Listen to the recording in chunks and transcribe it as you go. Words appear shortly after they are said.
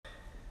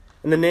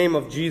In the name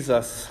of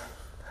Jesus,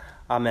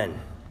 Amen.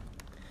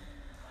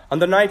 On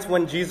the night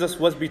when Jesus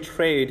was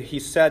betrayed, he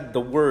said the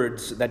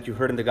words that you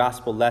heard in the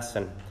gospel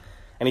lesson,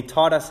 and he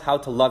taught us how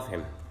to love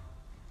him.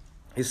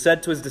 He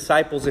said to his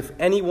disciples, if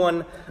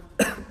anyone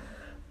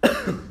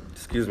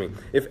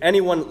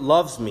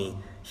loves me,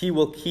 he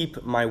will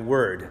keep my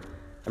word,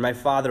 and my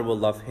Father will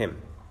love him.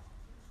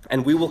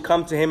 And we will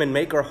come to him and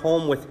make our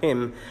home with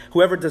him.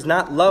 Whoever does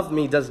not love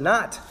me does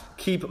not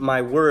keep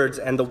my words,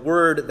 and the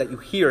word that you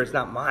hear is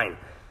not mine,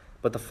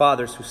 but the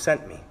Father's who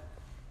sent me.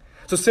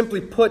 So simply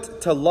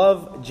put, to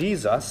love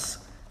Jesus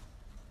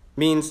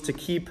means to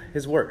keep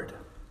his word.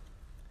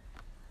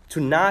 To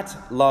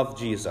not love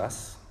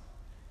Jesus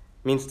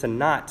means to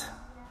not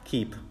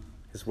keep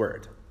his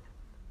word.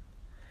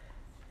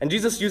 And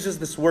Jesus uses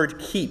this word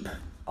keep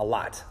a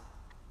lot.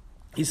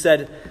 He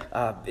said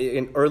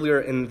earlier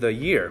in the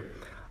year,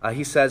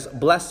 he says,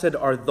 blessed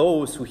are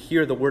those who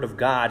hear the word of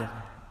God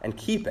and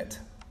keep it.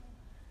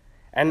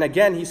 And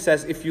again, he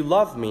says, if you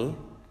love me,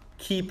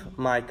 keep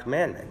my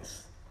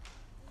commandments.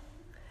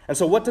 And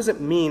so what does it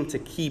mean to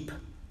keep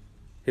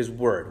his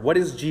word? What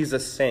is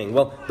Jesus saying?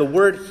 Well, the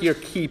word here,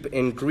 keep,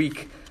 in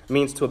Greek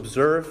means to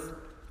observe,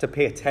 to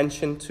pay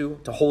attention to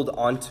hold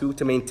on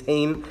to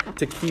maintain,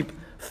 to keep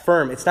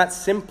firm. It's not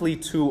simply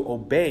to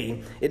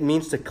obey. It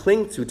means to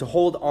cling to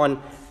hold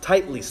on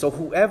tightly. So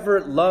whoever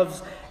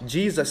loves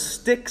Jesus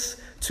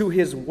sticks to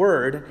his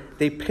word,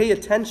 they pay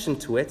attention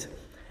to it,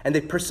 and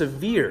they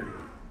persevere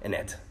in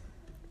it.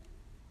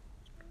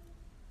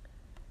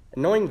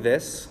 And knowing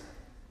this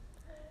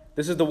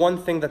is the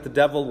one thing that the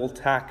devil will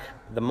attack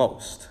the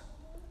most.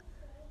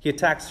 He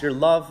attacks your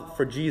love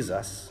for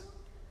Jesus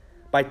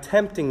by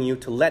tempting you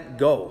to let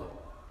go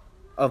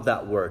of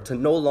that word, to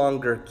no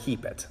longer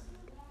keep it.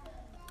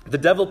 The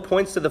devil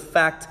points to the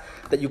fact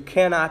that you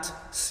cannot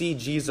see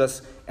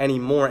Jesus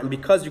anymore, and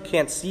because you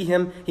can't see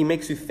him, he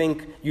makes you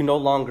think you no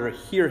longer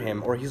hear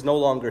him, or he's no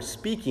longer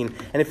speaking.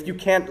 And if you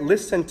can't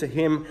listen to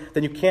him,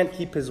 then you can't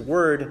keep his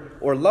word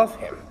or love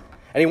him.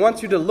 And he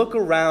wants you to look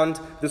around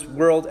this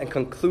world and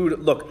conclude,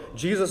 look,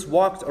 Jesus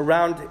walked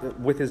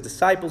around with his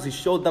disciples. He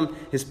showed them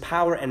his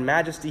power and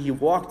majesty. He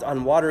walked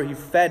on water. He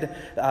fed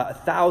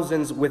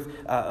thousands with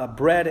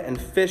bread and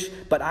fish,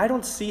 but I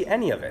don't see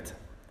any of it.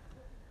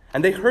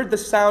 And they heard the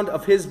sound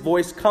of his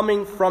voice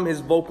coming from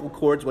his vocal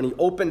cords when he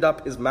opened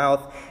up his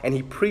mouth and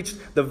he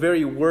preached the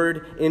very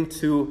word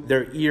into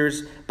their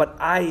ears. But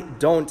I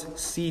don't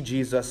see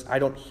Jesus. I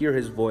don't hear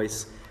his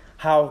voice.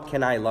 How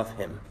can I love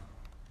him?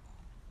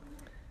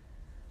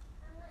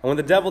 And when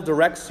the devil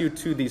directs you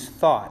to these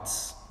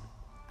thoughts,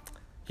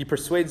 he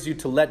persuades you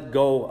to let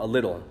go a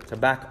little, to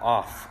back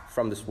off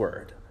from this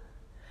word.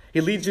 He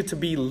leads you to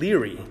be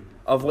leery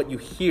of what you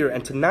hear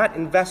and to not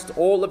invest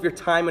all of your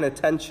time and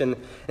attention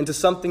into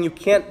something you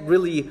can't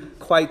really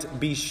quite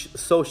be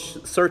so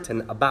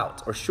certain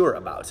about or sure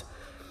about.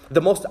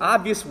 The most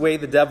obvious way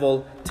the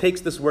devil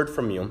takes this word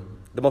from you,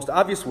 the most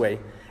obvious way,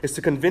 is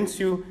to convince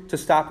you to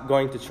stop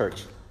going to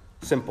church.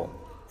 Simple.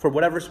 For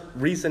whatever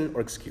reason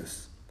or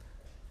excuse.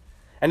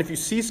 And if you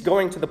cease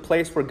going to the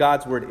place where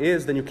God's word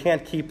is, then you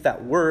can't keep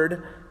that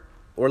word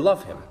or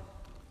love him.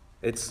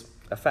 It's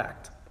a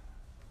fact.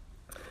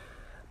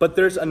 But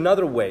there's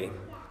another way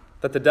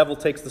that the devil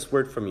takes this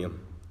word from you. And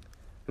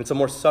it's a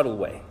more subtle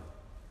way.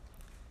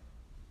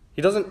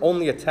 He doesn't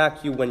only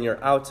attack you when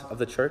you're out of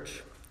the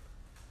church,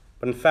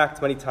 but in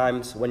fact, many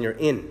times when you're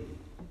in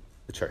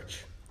the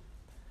church.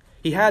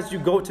 He has you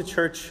go to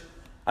church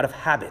out of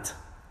habit,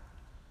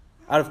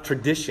 out of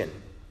tradition,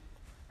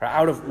 or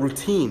out of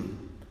routine,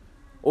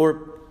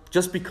 or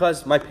just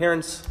because my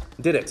parents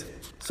did it,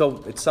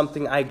 so it's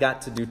something I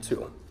got to do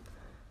too.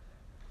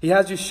 He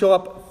has you show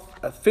up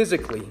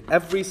physically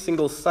every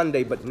single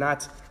Sunday, but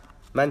not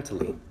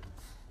mentally.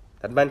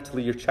 That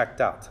mentally you're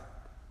checked out.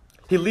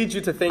 He leads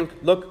you to think,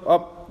 look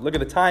at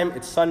the time,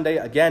 it's Sunday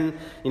again.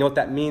 You know what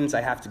that means?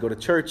 I have to go to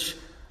church.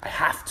 I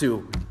have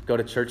to go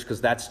to church because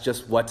that's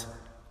just what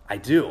I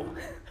do.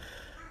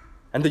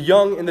 And the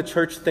young in the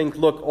church think,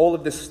 look, all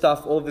of this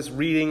stuff, all of this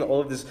reading, all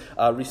of this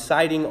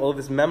reciting, all of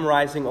this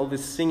memorizing, all of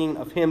this singing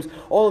of hymns,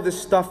 all of this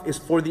stuff is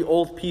for the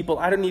old people.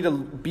 I don't need to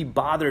be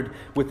bothered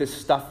with this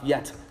stuff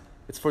yet.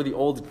 It's for the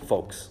old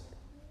folks.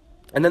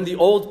 And then the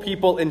old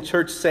people in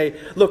church say,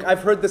 look, I've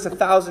heard this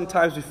 1,000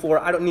 times before.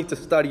 I don't need to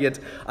study it.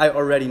 I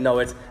already know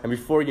it. And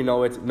before you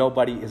know it,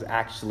 nobody is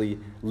actually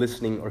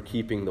listening or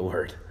keeping the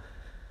word.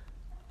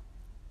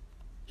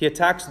 He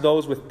attacks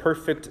those with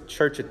perfect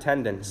church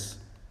attendance,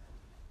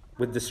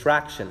 with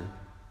distraction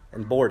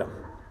and boredom.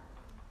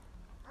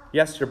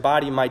 Yes, your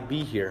body might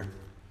be here,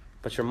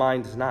 but your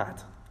mind is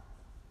not.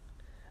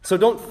 So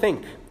don't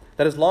think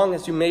that as long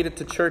as you made it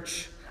to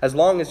church, as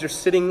long as you're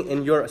sitting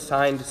in your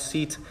assigned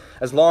seat,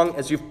 as long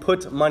as you've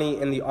put money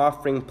in the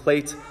offering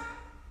plate,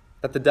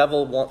 that the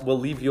devil will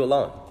leave you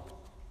alone.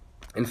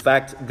 In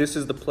fact, this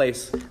is the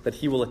place that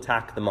he will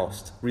attack the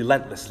most,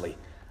 relentlessly,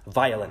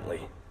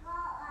 violently.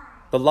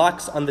 The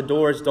locks on the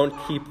doors don't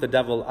keep the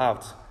devil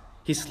out.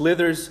 He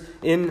slithers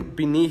in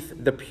beneath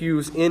the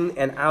pews, in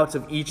and out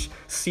of each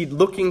seat,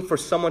 looking for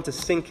someone to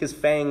sink his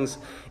fangs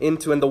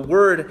into. And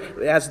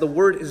as the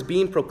word is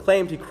being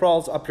proclaimed, he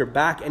crawls up your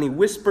back and he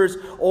whispers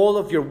all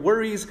of your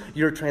worries,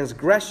 your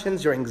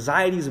transgressions, your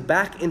anxieties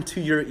back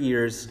into your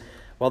ears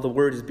while the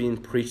word is being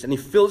preached. And he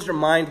fills your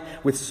mind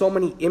with so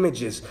many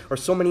images or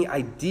so many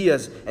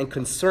ideas and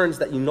concerns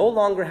that you no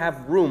longer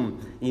have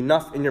room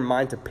enough in your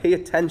mind to pay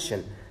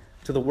attention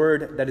to the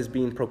word that is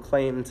being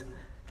proclaimed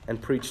and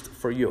preached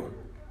for you.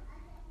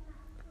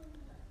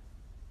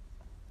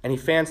 And he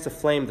fans to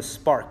flame the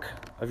spark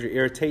of your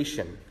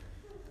irritation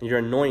and your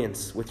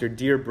annoyance with your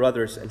dear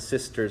brothers and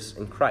sisters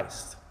in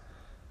Christ.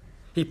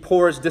 He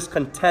pours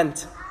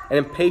discontent and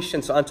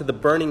impatience onto the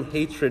burning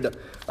hatred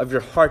of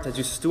your heart as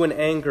you stew in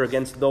anger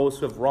against those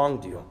who have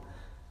wronged you.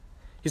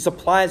 He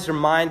supplies your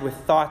mind with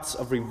thoughts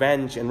of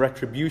revenge and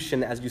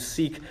retribution as you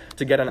seek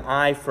to get an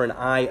eye for an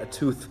eye, a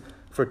tooth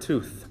for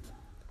tooth.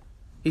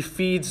 He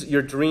feeds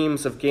your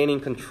dreams of gaining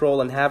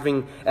control and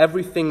having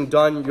everything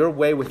done your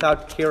way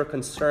without care or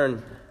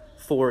concern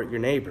for your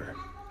neighbor.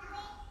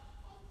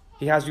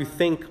 He has you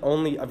think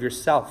only of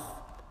yourself,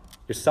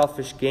 your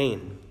selfish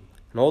gain,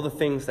 and all the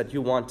things that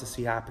you want to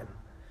see happen.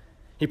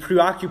 He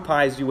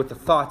preoccupies you with the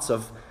thoughts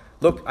of,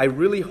 look, I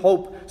really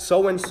hope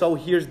so-and-so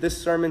hears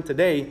this sermon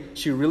today.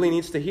 She really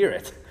needs to hear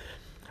it.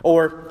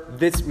 Or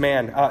this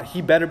man,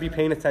 he better be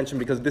paying attention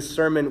because this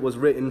sermon was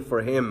written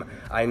for him.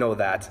 I know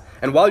that.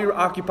 And while you're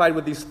occupied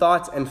with these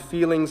thoughts and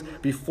feelings,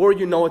 before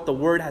you know it, the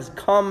word has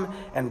come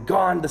and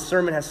gone. The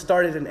sermon has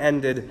started and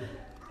ended,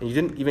 and you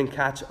didn't even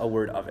catch a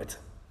word of it.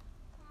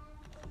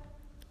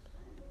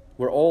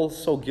 We're all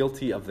so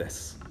guilty of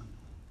this.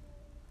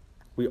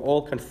 We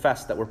all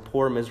confess that we're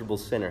poor, miserable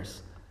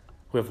sinners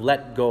who have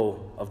let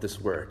go of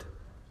this word,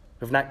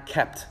 who have not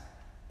kept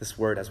this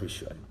word as we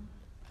should.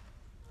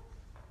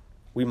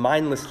 We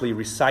mindlessly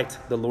recite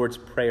the Lord's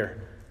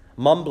Prayer,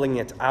 mumbling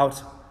it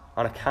out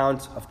on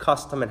account of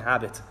custom and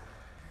habit.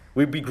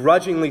 We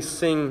begrudgingly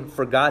sing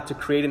for God to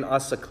create in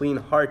us a clean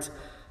heart,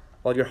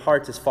 while your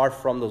heart is far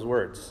from those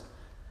words.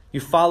 You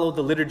follow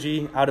the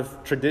liturgy out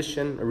of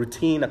tradition, a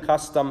routine, a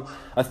custom,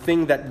 a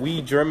thing that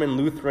we German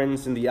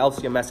Lutherans in the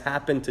LCMS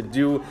happen to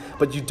do,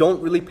 but you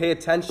don't really pay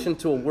attention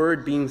to a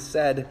word being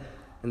said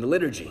in the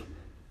liturgy.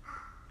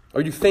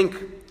 Or you think,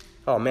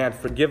 oh man,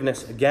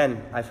 forgiveness,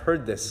 again, I've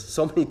heard this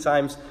so many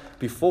times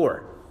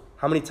before.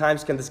 How many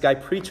times can this guy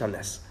preach on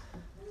this?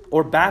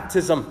 Or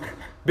baptism,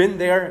 been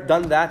there,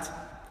 done that,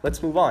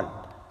 let's move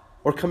on.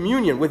 Or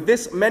communion, with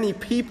this many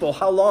people,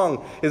 how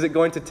long is it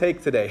going to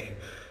take today?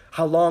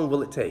 How long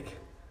will it take?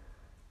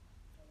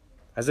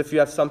 As if you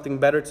have something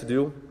better to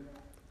do,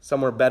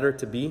 somewhere better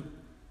to be,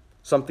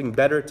 something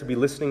better to be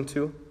listening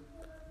to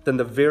than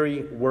the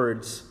very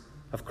words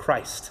of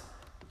Christ,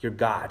 your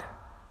God.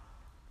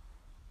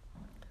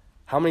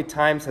 How many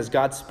times has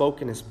God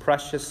spoken his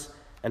precious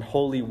and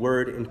holy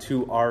word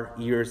into our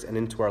ears and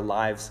into our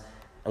lives,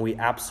 and we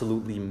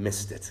absolutely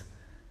missed it?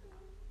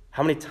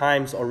 How many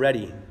times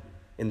already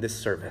in this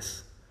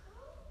service?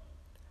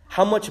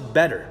 How much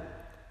better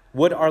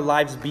would our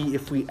lives be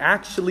if we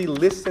actually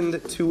listened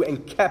to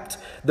and kept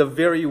the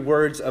very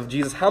words of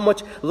Jesus? How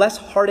much less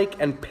heartache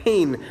and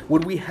pain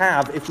would we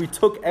have if we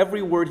took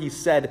every word he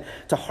said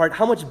to heart?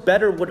 How much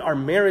better would our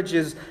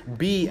marriages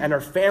be and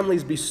our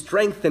families be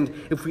strengthened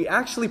if we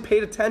actually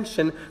paid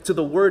attention to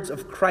the words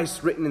of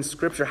Christ written in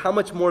Scripture? How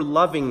much more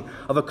loving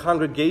of a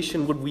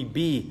congregation would we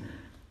be?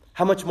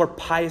 How much more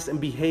pious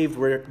and behaved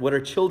would our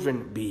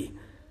children be?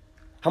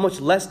 How much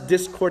less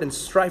discord and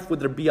strife would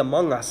there be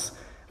among us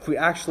if we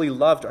actually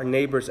loved our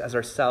neighbors as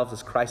ourselves,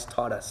 as Christ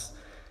taught us?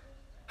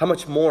 How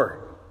much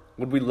more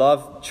would we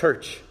love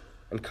church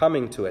and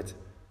coming to it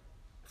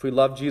if we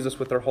loved Jesus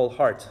with our whole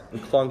heart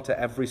and clung to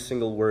every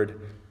single word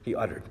he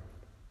uttered?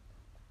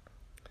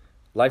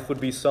 Life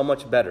would be so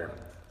much better,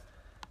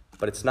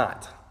 but it's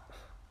not.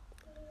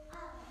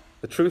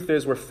 The truth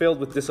is, we're filled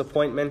with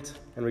disappointment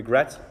and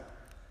regret.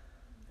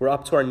 We're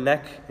up to our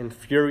neck in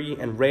fury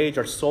and rage.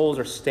 Our souls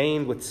are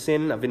stained with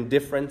sin of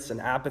indifference and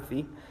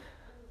apathy,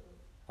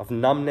 of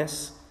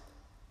numbness.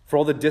 For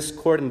all the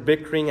discord and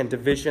bickering and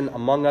division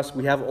among us,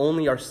 we have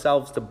only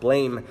ourselves to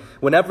blame.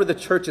 Whenever the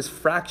church is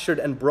fractured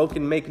and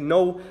broken, make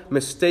no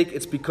mistake,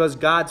 it's because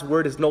God's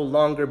word is no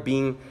longer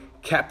being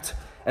kept.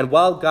 And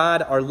while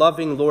God, our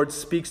loving Lord,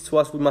 speaks to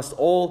us, we must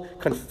all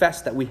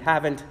confess that we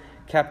haven't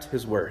kept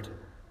his word.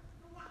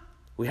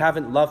 We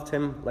haven't loved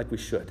him like we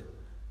should.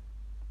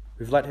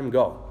 We've let him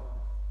go.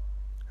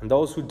 And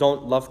those who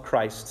don't love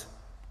Christ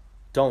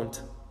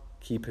don't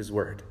keep his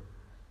word.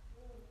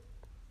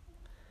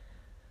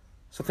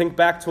 So think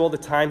back to all the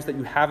times that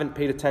you haven't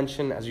paid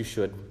attention as you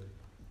should.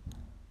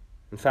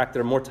 In fact,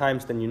 there are more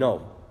times than you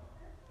know.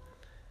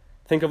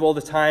 Think of all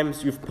the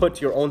times you've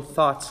put your own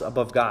thoughts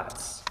above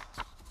God's,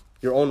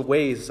 your own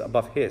ways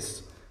above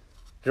his,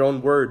 your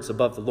own words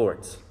above the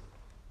Lord's.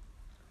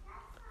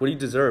 What do you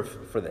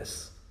deserve for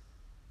this?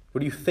 What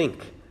do you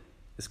think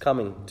is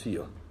coming to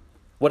you?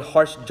 What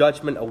harsh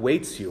judgment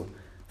awaits you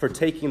for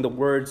taking the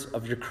words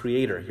of your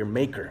Creator, your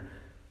Maker,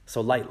 so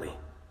lightly?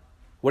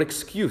 What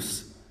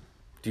excuse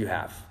do you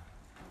have?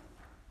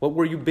 What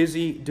were you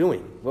busy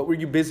doing? What were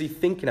you busy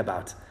thinking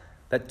about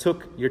that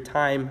took your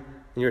time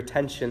and your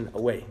attention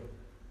away?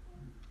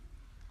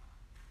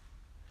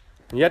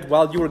 And yet,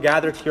 while you were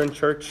gathered here in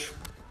church,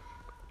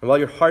 and while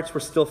your hearts were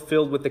still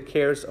filled with the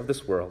cares of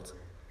this world,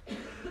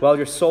 while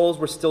your souls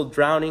were still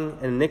drowning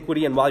in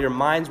iniquity, and while your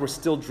minds were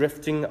still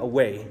drifting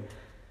away,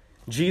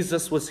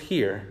 Jesus was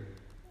here,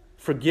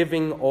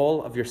 forgiving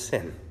all of your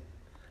sin.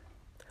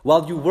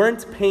 While you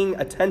weren't paying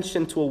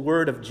attention to a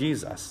word of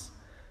Jesus,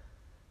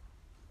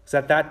 it's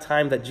at that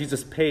time that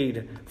Jesus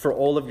paid for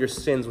all of your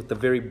sins with the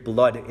very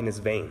blood in his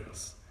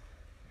veins.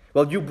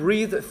 While you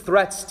breathed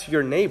threats to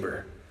your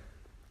neighbor,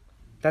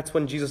 that's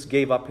when Jesus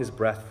gave up his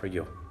breath for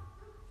you.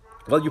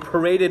 While you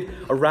paraded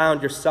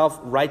around your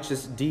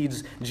self-righteous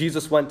deeds,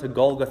 Jesus went to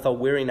Golgotha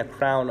wearing a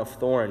crown of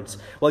thorns.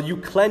 While you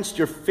clenched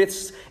your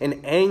fists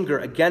in anger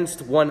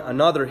against one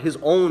another, his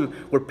own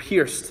were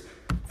pierced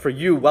for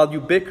you. While you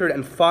bickered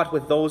and fought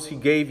with those he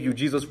gave you,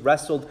 Jesus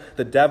wrestled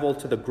the devil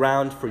to the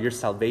ground for your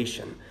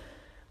salvation.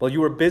 While you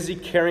were busy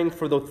caring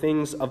for the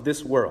things of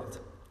this world,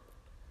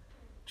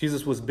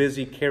 Jesus was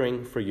busy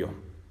caring for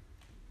you.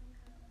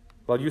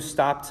 While you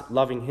stopped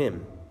loving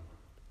him,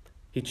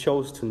 he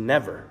chose to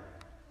never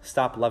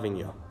stop loving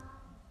you.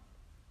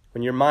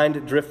 When your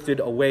mind drifted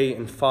away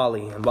in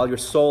folly, and while your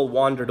soul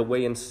wandered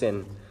away in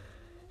sin,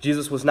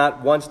 Jesus was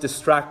not once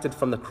distracted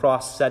from the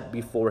cross set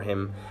before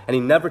him, and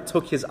he never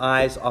took his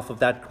eyes off of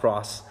that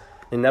cross.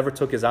 He never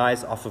took his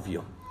eyes off of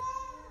you.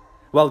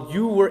 While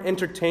you were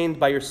entertained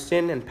by your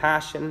sin and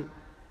passion,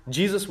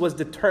 Jesus was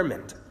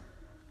determined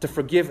to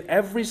forgive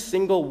every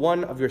single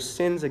one of your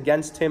sins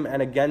against him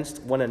and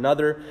against one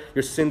another,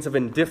 your sins of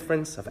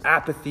indifference, of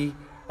apathy,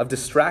 of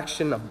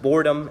distraction, of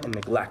boredom, and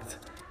neglect.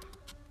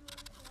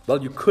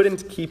 Well, you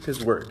couldn't keep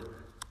his word.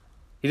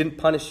 He didn't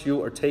punish you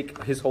or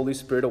take his Holy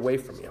Spirit away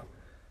from you,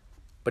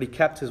 but he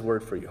kept his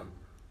word for you.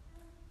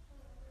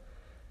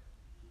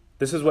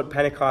 This is what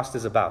Pentecost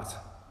is about.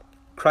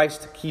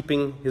 Christ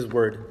keeping his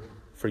word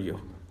for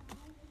you.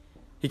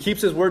 He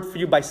keeps his word for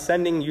you by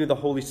sending you the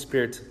Holy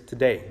Spirit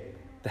today,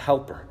 the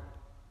Helper,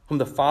 whom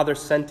the Father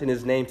sent in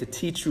his name to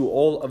teach you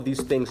all of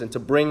these things and to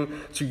bring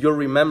to your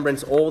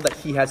remembrance all that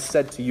he has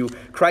said to you.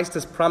 Christ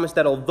has promised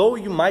that although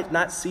you might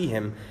not see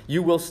him,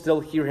 you will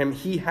still hear him.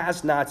 He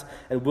has not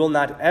and will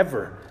not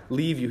ever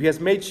leave you. He has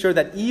made sure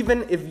that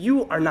even if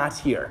you are not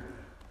here,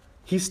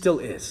 he still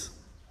is.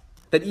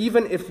 That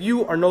even if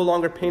you are no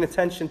longer paying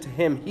attention to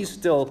him, he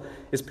still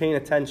is paying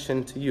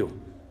attention to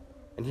you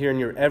and hearing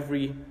your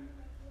every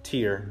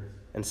tear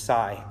and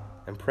sigh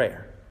and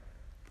prayer.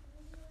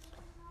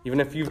 Even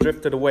if you've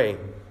drifted away,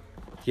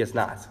 he has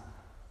not.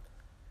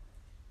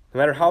 No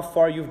matter how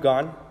far you've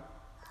gone,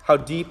 how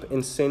deep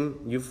in sin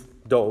you've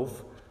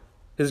dove,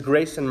 his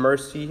grace and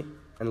mercy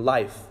and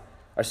life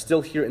are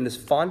still here in this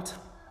font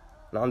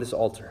and on this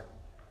altar.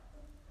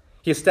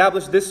 He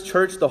established this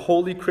church, the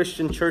Holy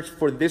Christian Church,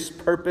 for this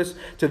purpose,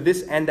 to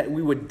this end, that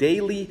we would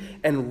daily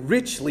and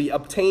richly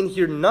obtain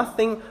here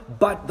nothing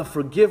but the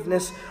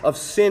forgiveness of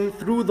sin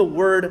through the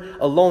word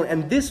alone.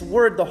 And this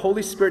word the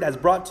Holy Spirit has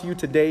brought to you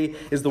today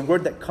is the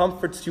word that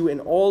comforts you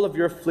in all of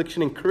your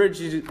affliction,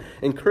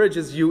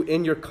 encourages you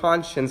in your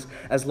conscience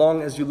as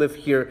long as you live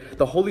here.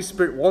 The Holy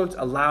Spirit won't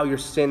allow your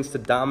sins to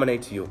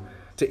dominate you,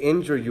 to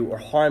injure you or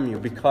harm you,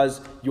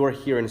 because you're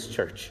here in his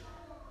church,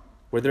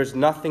 where there's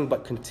nothing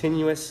but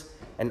continuous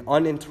and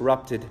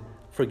uninterrupted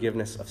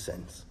forgiveness of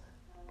sins.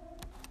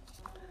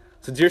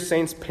 So, dear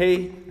saints,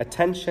 pay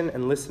attention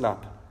and listen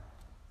up,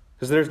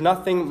 because there's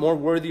nothing more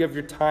worthy of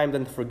your time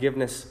than the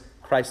forgiveness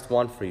Christ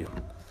won for you.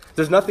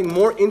 There's nothing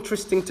more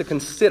interesting to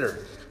consider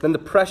than the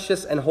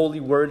precious and holy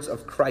words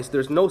of Christ.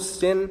 There's no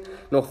sin,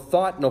 no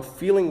thought, no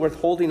feeling worth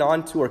holding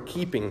on to or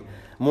keeping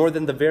more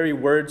than the very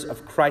words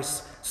of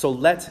Christ. So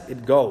let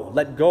it go.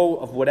 Let go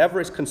of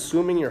whatever is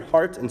consuming your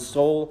heart and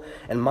soul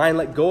and mind.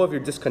 Let go of your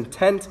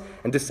discontent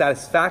and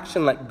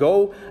dissatisfaction. Let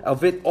go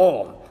of it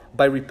all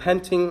by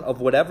repenting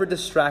of whatever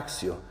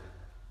distracts you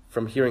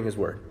from hearing his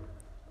word.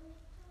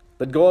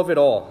 Let go of it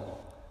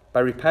all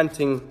by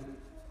repenting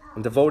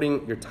and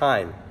devoting your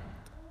time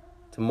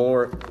to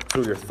more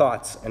through your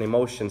thoughts and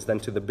emotions than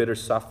to the bitter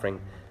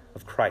suffering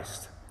of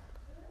Christ.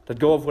 Let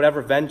go of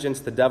whatever vengeance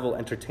the devil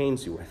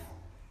entertains you with.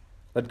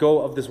 Let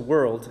go of this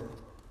world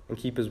and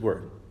keep his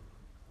word.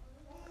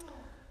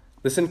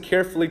 Listen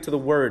carefully to the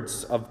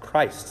words of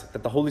Christ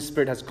that the Holy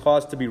Spirit has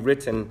caused to be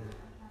written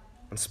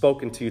and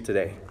spoken to you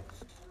today.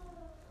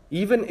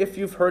 Even if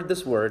you've heard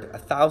this word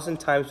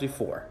 1,000 times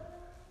before,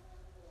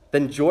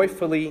 then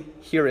joyfully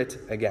hear it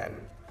again.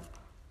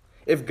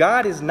 If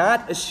God is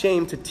not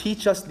ashamed to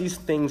teach us these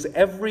things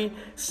every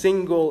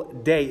single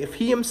day, if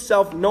he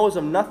himself knows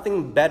of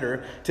nothing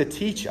better to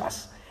teach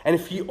us, and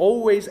if he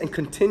always and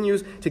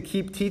continues to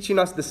keep teaching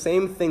us the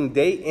same thing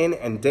day in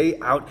and day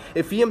out,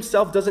 if he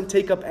himself doesn't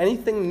take up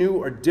anything new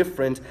or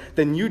different,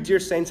 then you, dear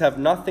saints, have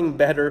nothing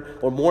better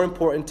or more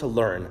important to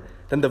learn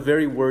than the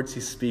very words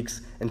he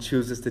speaks and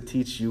chooses to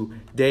teach you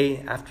day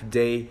after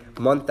day,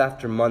 month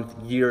after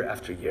month, year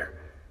after year.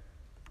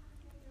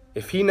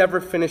 If he never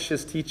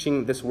finishes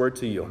teaching this word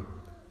to you,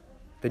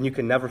 then you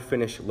can never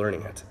finish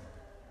learning it.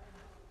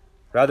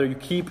 Rather, you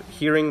keep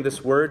hearing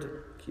this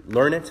word,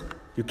 learn it,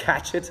 you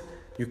catch it,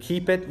 you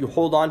keep it, you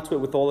hold on to it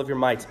with all of your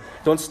might.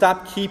 Don't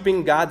stop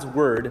keeping God's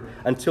word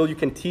until you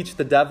can teach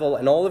the devil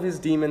and all of his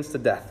demons to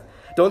death.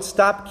 Don't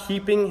stop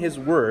keeping his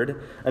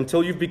word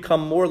until you've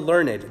become more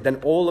learned than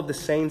all of the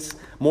saints,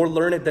 more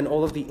learned than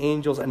all of the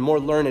angels, and more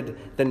learned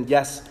than,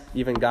 yes,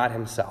 even God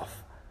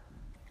himself.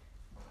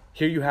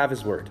 Here you have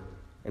his word,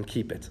 and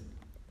keep it.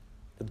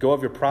 Let go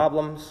of your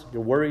problems,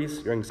 your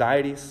worries, your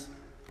anxieties.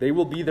 They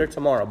will be there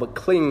tomorrow, but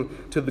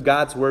cling to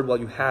God's word while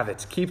you have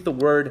it. Keep the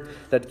word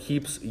that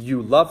keeps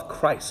you. Love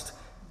Christ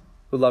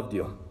who loved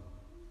you.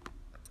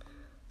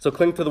 So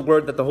cling to the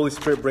word that the Holy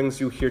Spirit brings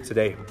you here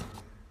today.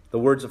 The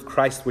words of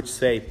Christ which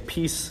say,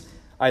 "Peace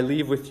I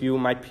leave with you,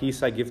 my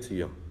peace I give to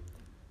you.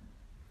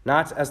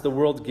 Not as the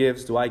world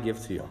gives do I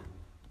give to you.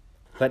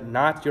 Let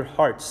not your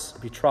hearts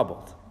be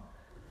troubled,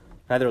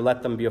 neither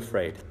let them be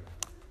afraid."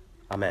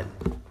 Amen.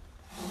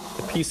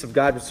 The peace of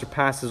God which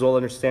surpasses all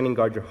understanding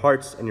guard your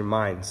hearts and your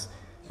minds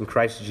in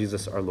Christ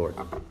Jesus our Lord.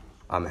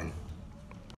 Amen.